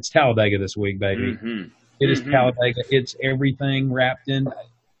because it's Talladega this week, baby. Mm-hmm. It is Talladega. It's everything wrapped in.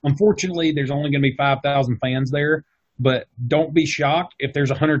 Unfortunately, there's only going to be 5,000 fans there, but don't be shocked if there's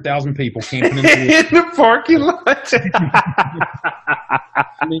 100,000 people camping in the parking lot.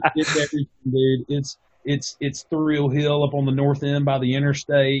 I mean, it's everything, dude. It's Thrill Hill up on the north end by the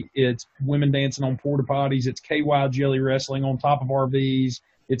interstate. It's women dancing on porta potties. It's KY Jelly wrestling on top of RVs.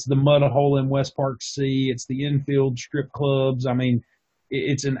 It's the mud hole in West Park C. It's the infield strip clubs. I mean,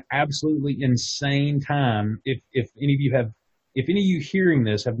 it's an absolutely insane time. If any of you hearing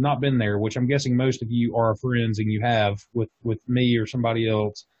this have not been there, which I'm guessing most of you are friends and you have with me or somebody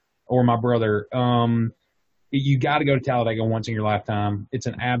else or my brother, you got to go to Talladega once in your lifetime. It's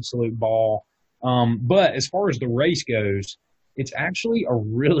an absolute ball. But as far as the race goes, it's actually a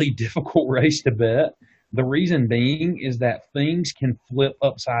really difficult race to bet The reason being is that things can flip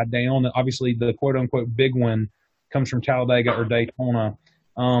upside down. Obviously, the quote unquote big one comes from Talladega or Daytona.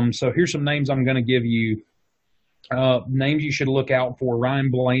 So here's some names I'm going to give you. Names you should look out for.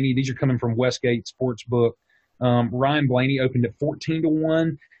 Ryan Blaney. These are coming from Westgate Sportsbook. Ryan Blaney opened at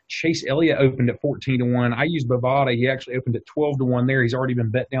 14-1. Chase Elliott opened at 14-1. I used Bovada. He actually opened at 12-1 there. He's already been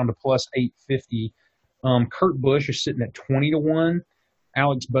bet down to plus 850. Kurt Busch is sitting at 20-1.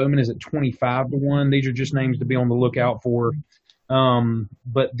 Alex Bowman is at 25-1. These are just names to be on the lookout for.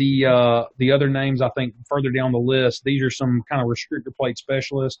 But the other names, I think, further down the list, these are some kind of restrictor plate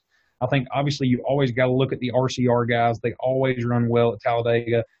specialists. I think, obviously, you've always got to look at the RCR guys. They always run well at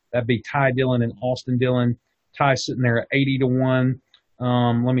Talladega. That'd be Ty Dillon and Austin Dillon. Ty's sitting there at 80-1.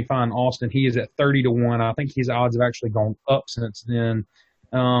 Let me find Austin. He is at 30-1. I think his odds have actually gone up since then.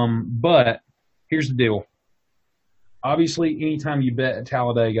 But here's the deal. Obviously, anytime you bet at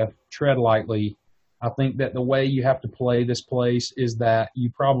Talladega, tread lightly. I think that the way you have to play this place is that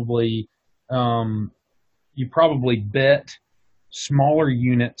you probably bet smaller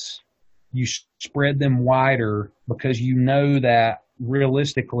units. You spread them wider because you know that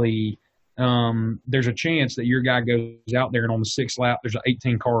realistically there's a chance that your guy goes out there and on the sixth lap there's an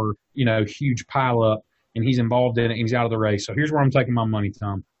 18-car, huge pileup, and he's involved in it and he's out of the race. So here's where I'm taking my money,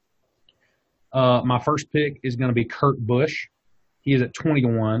 Tom. My first pick is going to be Kurt Busch. He is at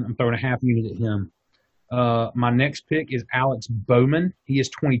 20-1. I'm throwing a half unit at him. My next pick is Alex Bowman. He is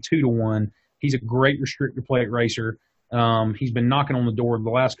 22-1. He's a great restrictor plate racer. He's been knocking on the door the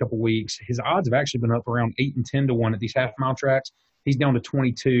last couple of weeks. His odds have actually been up around 8 and 10-1 at these half-mile tracks. He's down to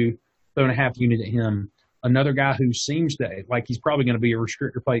 22, throwing a half unit at him. Another guy who seems to, like he's probably going to be a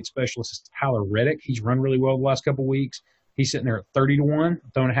restrictor plate specialist is Tyler Reddick. He's run really well the last couple of weeks. He's sitting there at 30-1,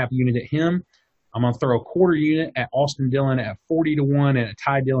 throwing a half unit at him. I'm going to throw a quarter unit at Austin Dillon at 40-1 and at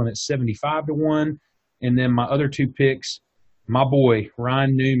Ty Dillon at 75-1. And then my other two picks, my boy,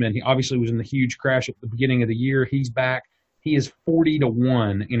 Ryan Newman. He obviously was in the huge crash at the beginning of the year. He's back. He is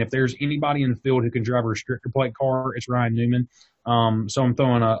 40-1. And if there's anybody in the field who can drive a restrictor plate car, it's Ryan Newman. So I'm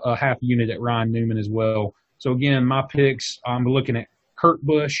throwing a half unit at Ryan Newman as well. So, again, my picks, I'm looking at Kurt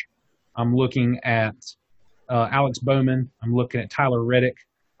Busch. I'm looking at Alex Bowman. I'm looking at Tyler Reddick.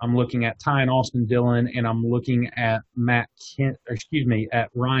 I'm looking at Ty and Austin Dillon, and I'm looking at at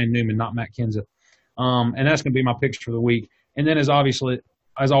Ryan Newman, not Matt Kenseth. And that's going to be my picks for the week. And then as always,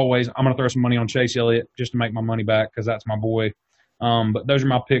 I'm going to throw some money on Chase Elliott just to make my money back because that's my boy. But those are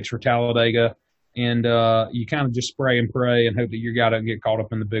my picks for Talladega. And you kind of just spray and pray and hope that your guy doesn't get caught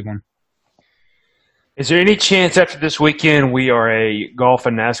up in the big one. Is there any chance after this weekend we are a golf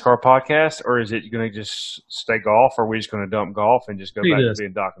and NASCAR podcast, or is it going to just stay golf, or are we just going to dump golf and just go back to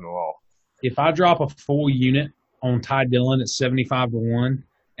being Doc in the Law? If I drop a full unit on Ty Dillon at 75-1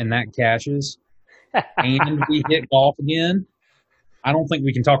 and that cashes and we hit golf again, I don't think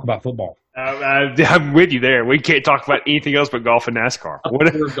we can talk about football. I'm with you there. We can't talk about anything else but golf and NASCAR. We're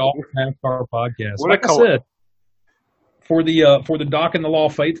a golf and NASCAR podcast. Like I said, for the Doc and the Law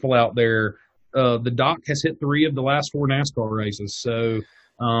faithful out there, the Doc has hit 3 of the last 4 NASCAR races. So,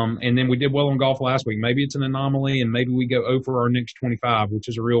 and then we did well on golf last week. Maybe it's an anomaly, and maybe we go 0 for our next 25, which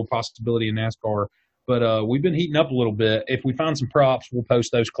is a real possibility in NASCAR. But we've been heating up a little bit. If we find some props, we'll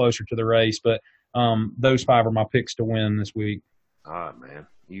post those closer to the race. But those 5 are my picks to win this week. All right, man.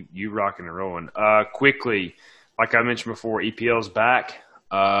 You rocking and rolling. Quickly, like I mentioned before, EPL's back.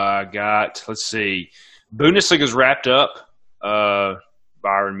 Let's see, Bundesliga's wrapped up.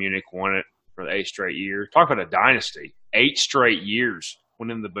 Bayern Munich won it for the 8th straight year. Talk about a dynasty. 8 straight years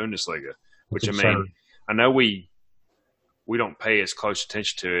winning the Bundesliga, which I know we don't pay as close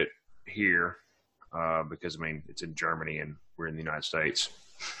attention to it here because it's in Germany and we're in the United States.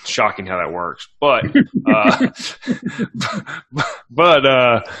 Shocking how that works, but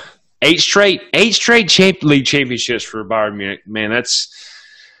 8 straight league championships for Bayern Munich. Man, that's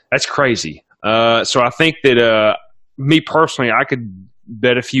crazy. So I think that me personally, I could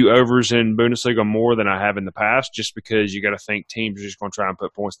bet a few overs in Bundesliga more than I have in the past, just because you got to think teams are just going to try and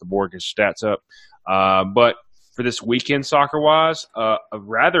put points to the board, get stats up. But for this weekend, soccer-wise, a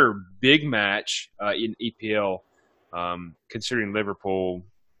rather big match in EPL, considering Liverpool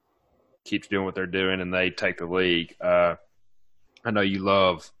keeps doing what they're doing and they take the league. I know you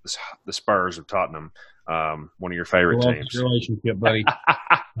love the Spurs of Tottenham, one of your favorite teams. Relationship, buddy.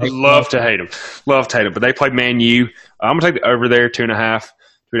 Love to hate them. But they play Man U. I'm going to take the over there,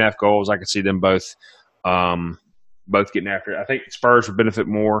 2.5 goals. I can see them both getting after it. I think Spurs would benefit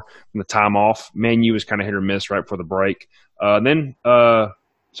more from the time off. Man U was kind of hit or miss right before the break. Then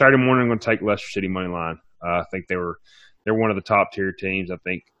Saturday morning, I'm going to take Leicester City money line. I think they're one of the top tier teams. I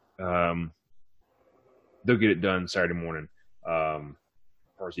think they'll get it done Saturday morning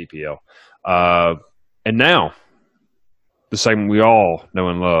for EPL. And now, the segment we all know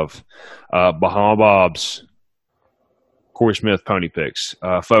and love, Bahama Bob's Corey Smith Pony Picks.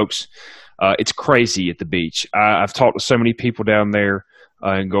 Folks, it's crazy at the beach. I've talked to so many people down there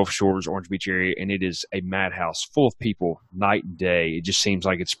in Gulf Shores, Orange Beach area, and it is a madhouse full of people night and day. It just seems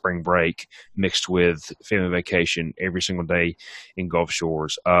like it's spring break mixed with family vacation every single day in Gulf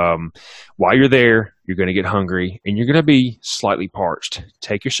Shores. While you're there, you're going to get hungry and you're going to be slightly parched.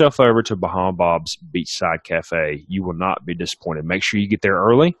 Take yourself over to Bahama Bob's Beachside Cafe. You will not be disappointed. Make sure you get there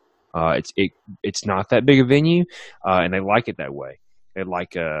early. It's not that big a venue, and they like it that way.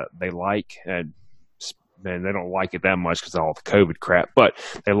 Man, they don't like it that much because of all the COVID crap, but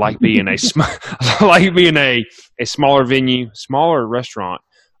they like being a smaller venue, smaller restaurant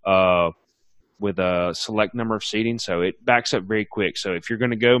with a select number of seating, so it backs up very quick. So if you're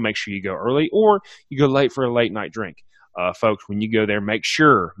going to go, make sure you go early, or you go late for a late night drink. Folks, when you go there, make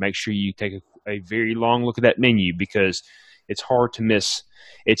sure you take a very long look at that menu, because it's hard to miss.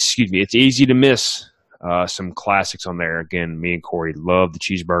 It's easy to miss some classics on there. Again, me and Corey love the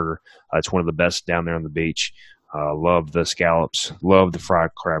cheeseburger. It's one of the best down there on the beach. Love the scallops. Love the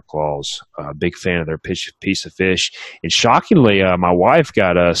fried crab claws. Big fan of their piece of fish. And shockingly, my wife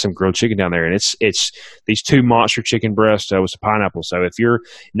got some grilled chicken down there, and it's these two monster chicken breasts with some pineapple. So if you're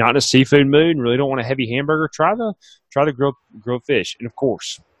not in a seafood mood and really don't want a heavy hamburger, try the grilled fish. And of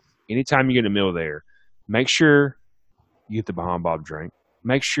course, anytime you get a meal there, make sure you get the Bahama Bob drink.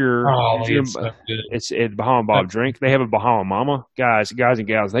 Make sure it's a Bahama Bob drink. They have a Bahama Mama. Guys and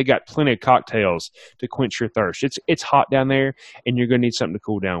gals, they got plenty of cocktails to quench your thirst. It's hot down there, and you're going to need something to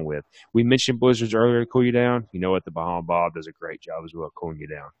cool down with. We mentioned blizzards earlier to cool you down. You know what? The Bahama Bob does a great job as well cooling you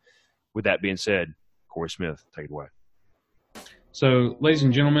down. With that being said, Corey Smith, take it away. So, ladies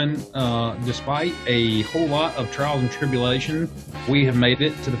and gentlemen, despite a whole lot of trials and tribulation, we have made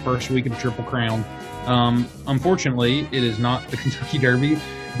it to the first week of the Triple Crown. Unfortunately, it is not the Kentucky Derby,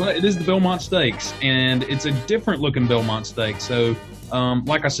 but it is the Belmont Stakes, and it's a different looking Belmont Stakes. So,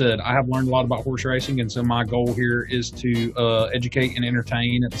 like I said, I have learned a lot about horse racing, and so my goal here is to educate and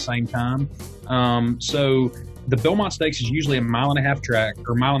entertain at the same time. So the Belmont Stakes is usually a 1.5-mile track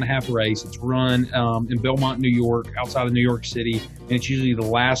or 1.5-mile race. It's run in Belmont, New York, outside of New York City, and it's usually the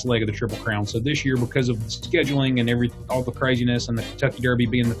last leg of the Triple Crown. So this year, because of the scheduling and all the craziness, and the Kentucky Derby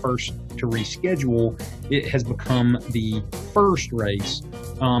being the first to reschedule, it has become the first race.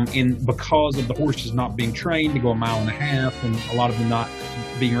 And because of the horses not being trained to go 1.5 miles, and a lot of them not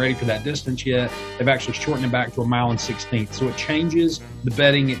being ready for that distance yet, they've actually shortened it back to 1 16 miles. So it changes the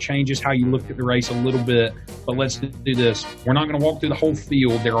betting, it changes how you look at the race a little bit. But let's do this. We're not going to walk through the whole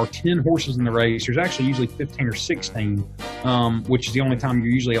field. There are 10 horses in the race. There's actually usually 15 or 16, which is the only time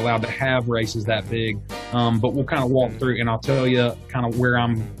you're usually allowed to have races that big. But we'll kind of walk through, and I'll tell you kind of where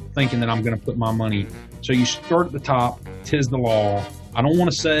I'm thinking that I'm going to put my money. So you start at the top, Tiz the Law. I don't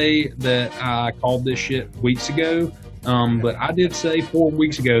want to say that I called this shit weeks ago, but I did say 4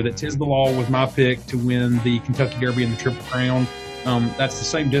 weeks ago that Tiz the Law was my pick to win the Kentucky Derby and the Triple Crown. That's the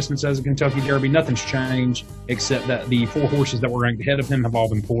same distance as the Kentucky Derby. Nothing's changed except that the 4 horses that were ranked ahead of him have all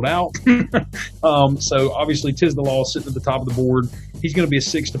been pulled out. So obviously Tiz the Law sitting at the top of the board. He's going to be a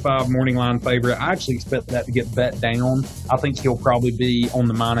 6-5 morning line favorite. I actually expect that to get bet down. I think he'll probably be on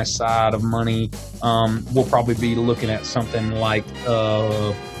the minus side of money. We'll probably be looking at something like,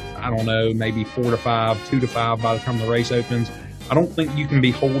 I don't know, maybe 4-5, 2-5 by the time the race opens. I don't think you can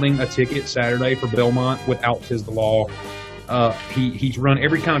be holding a ticket Saturday for Belmont without Tiz the Law. He's run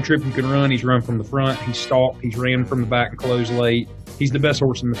every kind of trip you can run. He's run from the front. He's stalked. He's ran from the back and closed late. He's the best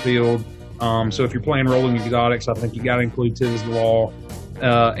horse in the field. So if you're playing rolling exotics, I think you got to include Tiz the Law.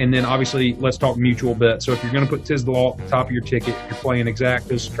 And then obviously, let's talk mutual bet. So if you're going to put Tiz the Law at the top of your ticket, if you're playing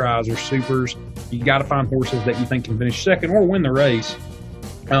exactas, tries, or supers, you got to find horses that you think can finish second or win the race.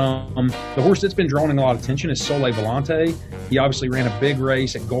 The horse that's been drawing a lot of attention is Sole Volante. He obviously ran a big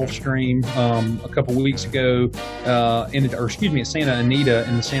race at Gulfstream a couple weeks ago, at Santa Anita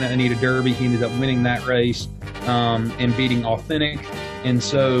in the Santa Anita Derby. He ended up winning that race and beating Authentic. And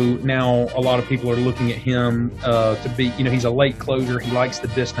so now a lot of people are looking at him to be, he's a late closer. He likes the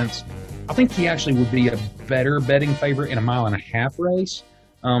distance. I think he actually would be a better betting favorite in a 1.5-mile race.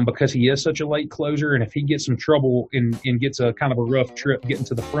 Because he is such a late closer, and if he gets some trouble and gets a kind of a rough trip getting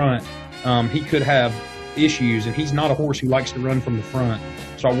to the front, he could have issues, and he's not a horse who likes to run from the front.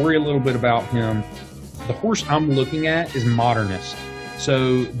 So I worry a little bit about him. The horse I'm looking at is Modernist.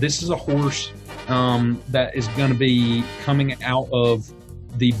 So this is a horse that is going to be coming out of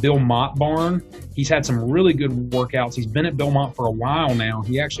the Bill Mott barn, He's had some really good workouts. He's been at Belmont for a while now.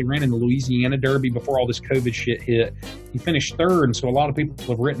 He actually ran in the Louisiana Derby before all this COVID shit hit. He finished third, and so a lot of people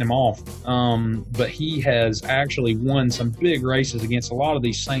have written him off. But he has actually won some big races against a lot of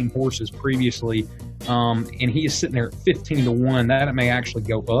these same horses previously. And he is sitting there at 15-1. That may actually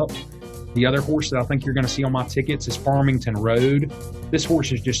go up. The other horse that I think you're going to see on my tickets is Farmington Road. This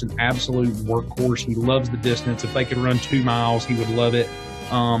horse is just an absolute workhorse. He loves the distance. If they could run 2 miles, he would love it.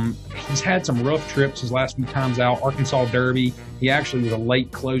 He's had some rough trips his last few times out. Arkansas Derby, he actually was a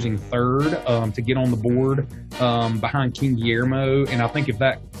late closing third to get on the board behind King Guillermo. And I think if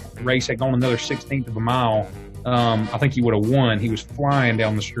that race had gone another 16th of a mile, I think he would have won. He was flying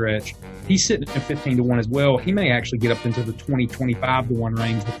down the stretch. He's sitting at 15-1 as well. He may actually get up into the 20-25-1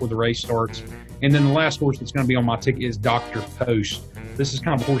 range before the race starts. And then the last horse that's going to be on my ticket is Dr. Post. This is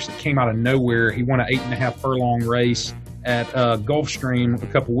kind of a horse that came out of nowhere. He won an 8.5 furlong race at Gulfstream a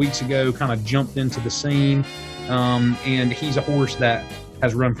couple weeks ago, kind of jumped into the scene. And he's a horse that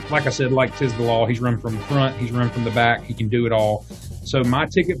has run, like I said, like Tiz the Law. He's run from the front. He's run from the back. He can do it all. So my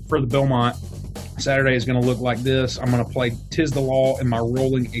ticket for the Belmont Saturday is going to look like this. I'm going to play Tiz the Law in my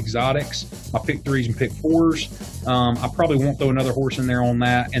rolling exotics, my pick 3s and pick 4s. I probably won't throw another horse in there on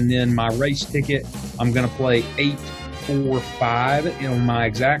that. And then my race ticket, I'm going to play 8, 4, 5 in my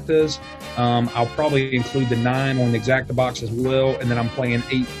exactas. I'll probably include the 9 on the exacta box as well. And then I'm playing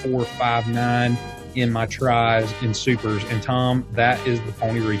 8, 4, 5, 9 in my tries and supers. And Tom, that is the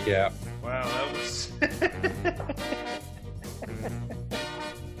pony recap. Wow, that was...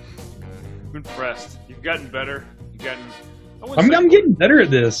 I'm impressed. You've gotten better. I'm getting better at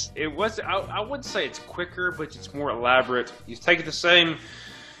this. It was. I wouldn't say it's quicker, but it's more elaborate. You take it the same.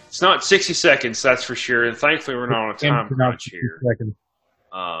 It's not 60 seconds, that's for sure. And thankfully, we're not on a time crunch here.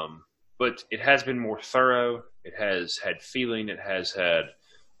 But it has been more thorough. It has had feeling. It has had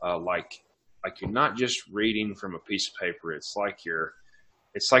like you're not just reading from a piece of paper. It's like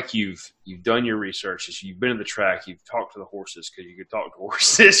you've done your research. You've been to the track. You've talked to the horses because you can talk to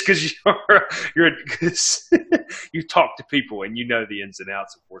horses because you talk to people and you know the ins and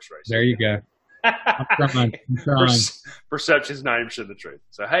outs of horse racing. There you go. I'm trying. Perception's 90% of the truth.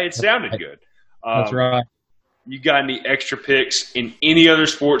 So hey, it sounded good. That's right. You got any extra picks in any other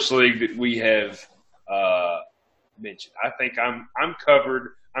sports league that we have mentioned? I think I'm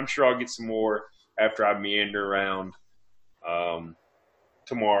covered. I'm sure I'll get some more after I meander around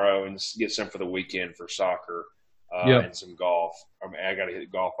tomorrow and get some for the weekend for soccer and some golf. I got to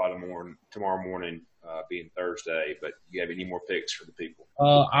hit golf by tomorrow morning, being Thursday. But you have any more picks for the people?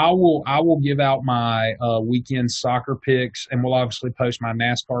 I will give out my weekend soccer picks, and we'll obviously post my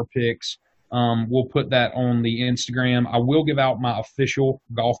NASCAR picks. We'll put that on the Instagram. I will give out my official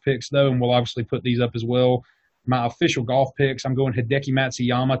golf picks, though, and we'll obviously put these up as well. My official golf picks, I'm going Hideki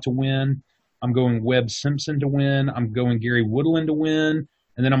Matsuyama to win. I'm going Webb Simpson to win. I'm going Gary Woodland to win.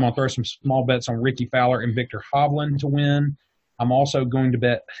 And then I'm going to throw some small bets on Ricky Fowler and Victor Hovland to win. I'm also going to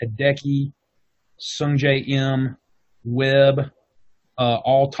bet Hideki, Sungjae M, Webb,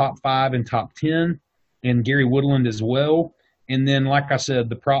 all top 5 and top 10, and Gary Woodland as well. And then, like I said,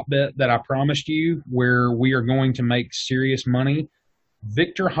 the prop bet that I promised you where we are going to make serious money,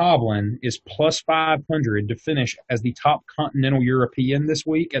 Victor Hovland is plus 500 to finish as the top continental European this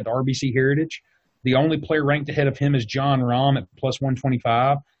week at the RBC Heritage. The only player ranked ahead of him is John Rahm at plus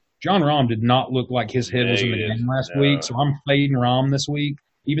 125. John Rahm did not look like his head was in the game last week, so I'm fading Rahm this week,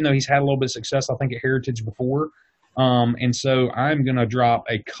 even though he's had a little bit of success, I think, at Heritage before. And so I'm going to drop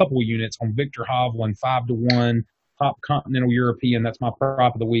a couple units on Victor Hovland, 5-1, top continental European. That's my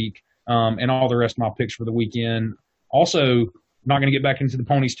prop of the week, and all the rest of my picks for the weekend. Also, not going to get back into the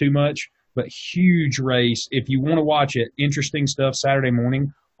ponies too much, but huge race. If you want to watch it, interesting stuff Saturday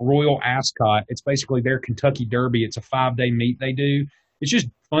morning. Royal Ascot. It's basically their Kentucky Derby. It's a 5-day meet they do. It's just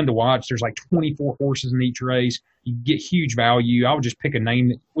fun to watch. There's like 24 horses in each race. You get huge value. I would just pick a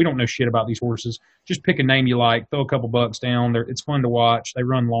name. We don't know shit about these horses. Just pick a name you like. Throw a couple bucks down. It's fun to watch. They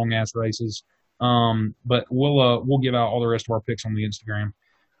run long-ass races. But we'll give out all the rest of our picks on the Instagram.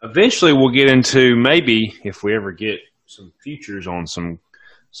 Eventually we'll get into maybe if we ever get some futures on some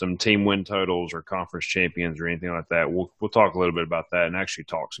team win totals or conference champions or anything like that. We'll talk a little bit about that and actually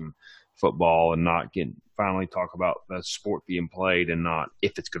talk some football and finally talk about the sport being played and not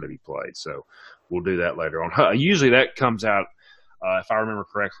if it's going to be played. So we'll do that later on. Usually that comes out, if I remember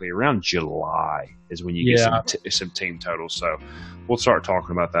correctly, around July is when you get some team totals. So we'll start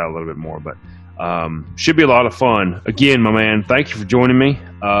talking about that a little bit more. But should be a lot of fun. Again, my man, thank you for joining me.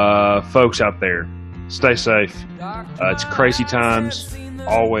 Folks out there, stay safe. It's crazy times.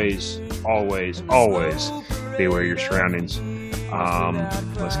 Always, always, always be aware of your surroundings.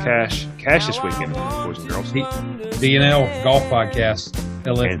 Let's cash this weekend, boys and girls. DNL Golf Podcast,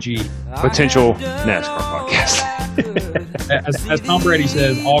 LFG. And potential NASCAR podcast. As Tom Brady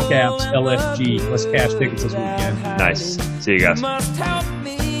says, all caps, LFG. Let's cash tickets this weekend. Nice. See you guys. You must help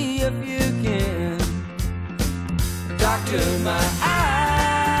me if you can. Doctor, my eyes.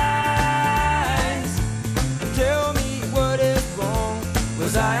 Tell me what is wrong.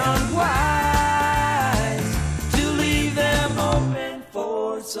 Was I unwise to leave them open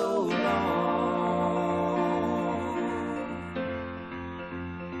for so long?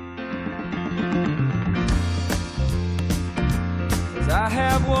 'Cause I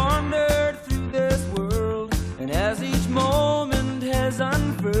have wandered through this world, and as each moment has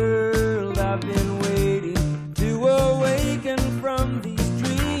unfurled, I've been waiting to awaken from these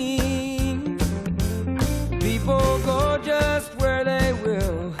dreams. People go just where they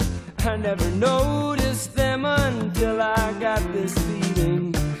will. I never noticed them until I got this